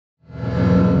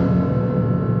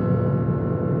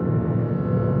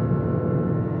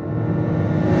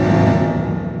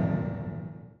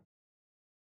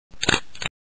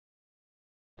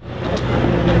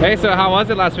Hey, so how was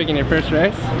it last week in your first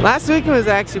race? Last weekend was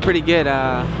actually pretty good.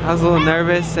 I was a little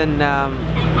nervous, and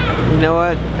you know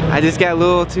what? I just got a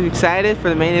little too excited for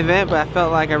the main event, but I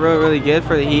felt like I rode really good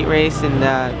for the heat race and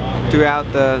throughout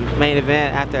the main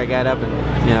event after I got up and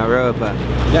rode. But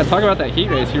yeah, talk about that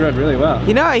heat race. You rode really well.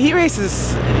 You know, heat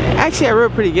races actually I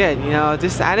rode pretty good. You know,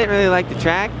 just I didn't really like the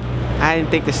track. I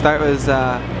didn't think the start was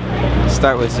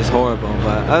just horrible,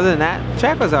 but other than that, the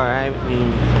track was alright. I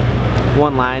mean,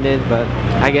 one-lined, but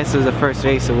I guess it was the first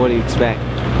race, so what do you expect?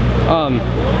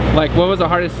 Like, what was the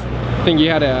hardest thing you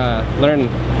had to learn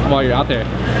while you're out there?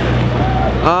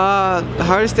 The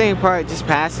hardest thing part, just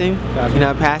passing. You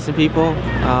know, passing people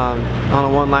on a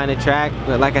one-lined track.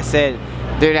 But like I said,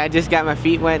 dude, I just got my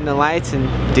feet wet in the lights, and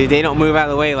dude, they don't move out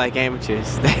of the way like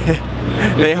amateurs.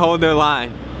 They hold their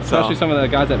line. Especially some of the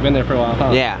guys that've been there for a while,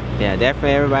 huh? Yeah,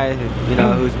 definitely everybody,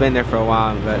 who's been there for a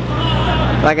while. But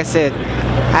like I said,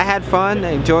 I had fun,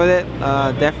 I enjoyed it.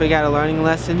 Definitely got a learning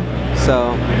lesson.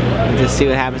 So we'll just see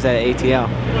what happens at ATL.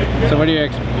 So what are your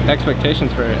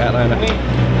expectations for Atlanta?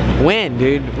 Win,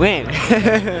 dude, win.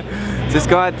 Just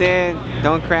go out there,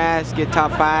 don't crash, get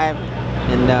top 5,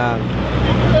 and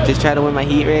just try to win my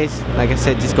heat race. Like I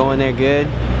said, just go in there good,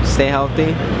 stay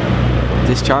healthy.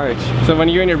 Just charge. So when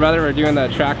you and your brother were doing the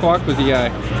track walk, was he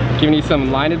giving you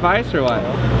some line advice or what?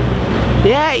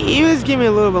 Yeah, he was giving me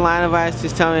a little bit of line advice,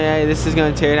 just telling me, hey, this is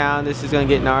going to tear down, this is going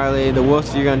to get gnarly, the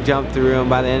wolves you're going to jump through, and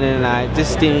by the end of the night,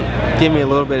 just give me a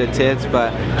little bit of tips.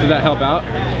 But does that help out?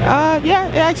 Yeah,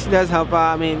 it actually does help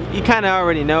out. I mean, you kind of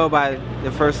already know by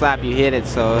the first lap you hit it,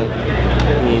 so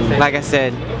I mean, like I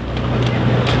said,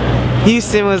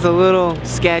 Houston was a little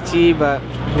sketchy, but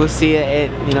we'll see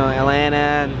it at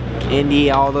Atlanta, Indy,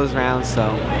 all those rounds.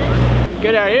 So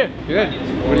good. How are you? Good.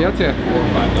 What are you up to?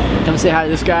 Come say hi to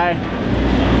this guy.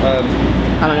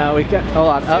 I don't know. We got hold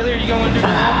on. Up. Are you going to do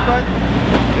bud?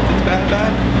 If it's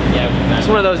bad? Yeah. It's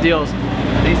one of those deals.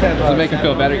 Does it make you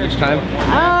feel better each time?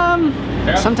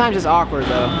 Sometimes it's awkward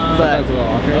though, but it's a little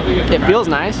awkward. It feels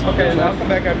nice. Okay, so I'll come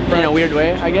back after in a weird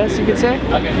way, I guess you could say. So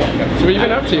what have you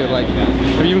been up to? Like,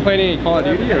 have you been playing any Call of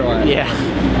Duty or what? Yeah.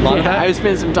 I've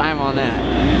spent some time on that.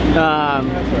 I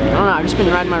don't know. I've just been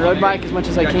riding my road bike as much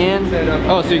as I can.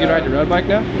 Oh, so you can ride your road bike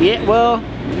now? Yeah. Well,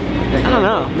 I don't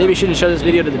know. Maybe I shouldn't show this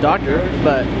video to the doctor,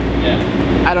 but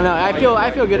I don't know. I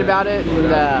feel good about it.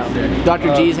 And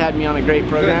Dr. G's had me on a great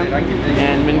program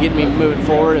and been getting me moving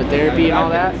forward with therapy and all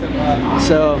that.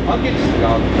 So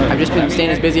I've just been staying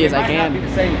as busy as I can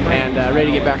and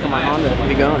ready to get back on my Honda and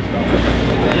get going.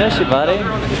 Miss you, buddy.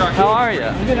 How are you?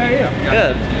 I'm good. How are you?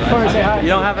 Good. Come say hi. You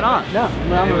don't have it on? No. I'm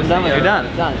done with it. You're done?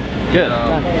 Done. Good.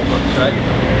 Done.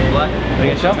 You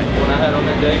can show me. When I had on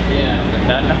that day? Yeah.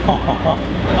 No.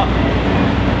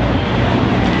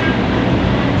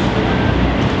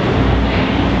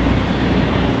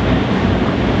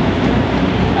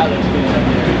 That looks good.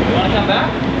 You want to come back?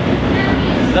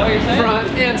 Is that what you're saying? Front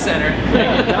and center.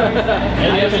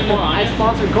 I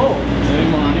sponsored Cole.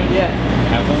 Yeah.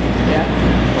 Have one? Yeah.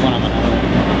 Come on, I'm gonna have one.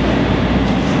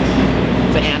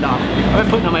 It's a handoff. I've been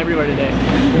putting them everywhere today.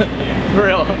 For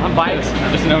real, on bikes.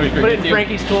 Just know we Put it in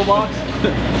Frankie's toolbox.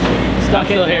 Stuck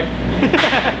in here.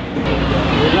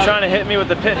 You trying to hit me with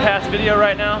the pit pass video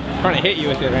right now? I'm trying to hit you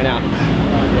with it right now.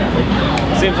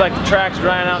 Seems like the track's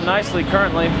drying out nicely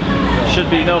currently. Should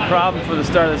be no problem for the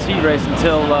start of this heat race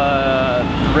until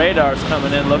radar's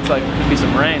coming in. Looks like it could be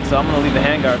some rain, so I'm going to leave the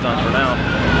handguards on for now.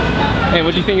 Hey,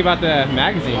 what do you think about the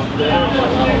magazine?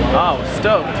 Oh,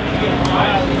 stoked.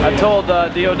 I told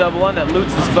DO11 that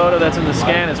Lutz's photo that's in the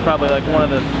scan is probably like one of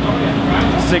the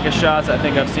sickest shots I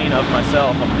think I've seen of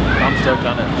myself. I'm stoked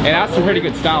on it. It has some pretty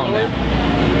good style in it.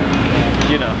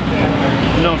 You know,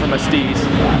 I'm known for my steez.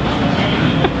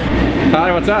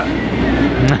 Tyler, what's up?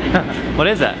 What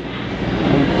is that?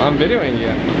 I'm videoing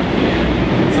you.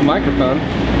 It's a microphone.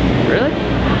 Really?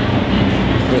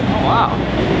 Oh, wow.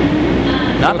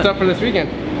 So what's up for this weekend?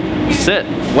 Sit.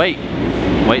 Wait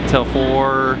till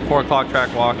 4 o'clock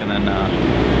track walk, and then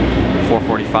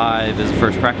 4:45 is the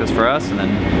first practice for us, and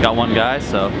then got one guy,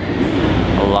 so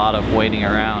a lot of waiting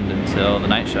around until the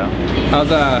night show. How's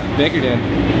Baker doing?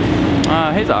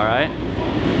 He's all right.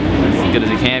 As good as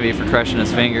he can be for crushing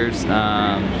his fingers.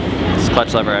 His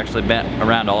clutch lever actually bent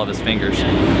around all of his fingers.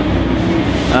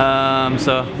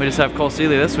 So we just have Cole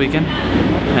Seeley this weekend,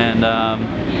 and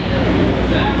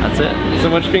that's it. So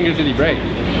which fingers did he break?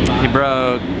 He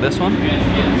broke this one,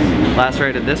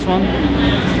 lacerated this one.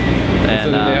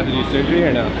 And, so did they have to do surgery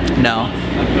or no? No.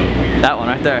 That one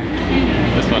right there.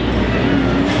 This one.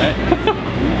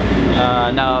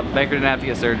 Right? No, Baker didn't have to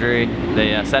get surgery.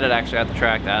 They set it actually at the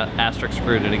track. That asterisk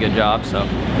screw did a good job, so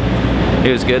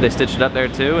he was good. They stitched it up there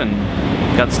too and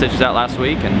got the stitches out last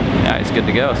week, and yeah, he's good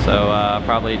to go. So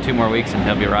probably 2 more weeks and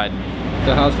he'll be riding.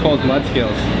 So how's Cole's mud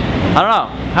skills? I don't know.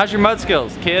 How's your mud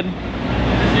skills, kid?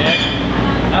 Sick.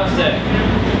 I'm sick.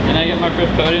 Didn't I get my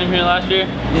first podium here last year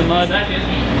in the mud?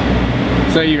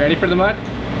 So are you ready for the mud?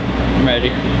 I'm ready.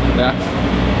 Yeah.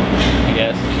 I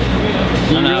guess.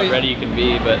 I'm not ready you can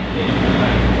be, but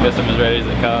I guess I'm as ready as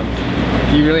it comes.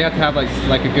 Do you really have to have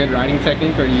like a good riding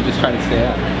technique, or do you just try to stay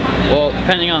up? Well,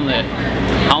 depending on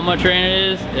how much rain it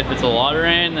is, if it's a lot of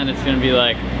rain, then it's going to be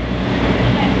like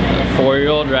a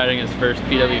 4-year-old riding his first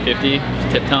PW50,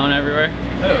 just tiptoeing everywhere.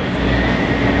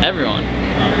 Everyone.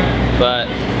 But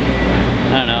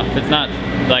I don't know, if it's not,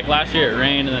 like last year it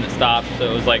rained and then it stopped,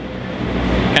 so it was like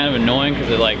kind of annoying because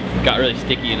it like got really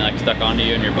sticky and like stuck onto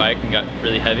you and your bike and got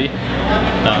really heavy.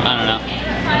 I don't know.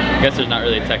 I guess there's not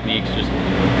really techniques, just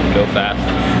go fast.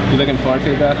 You looking forward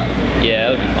to that?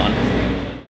 Yeah, it'll be fun.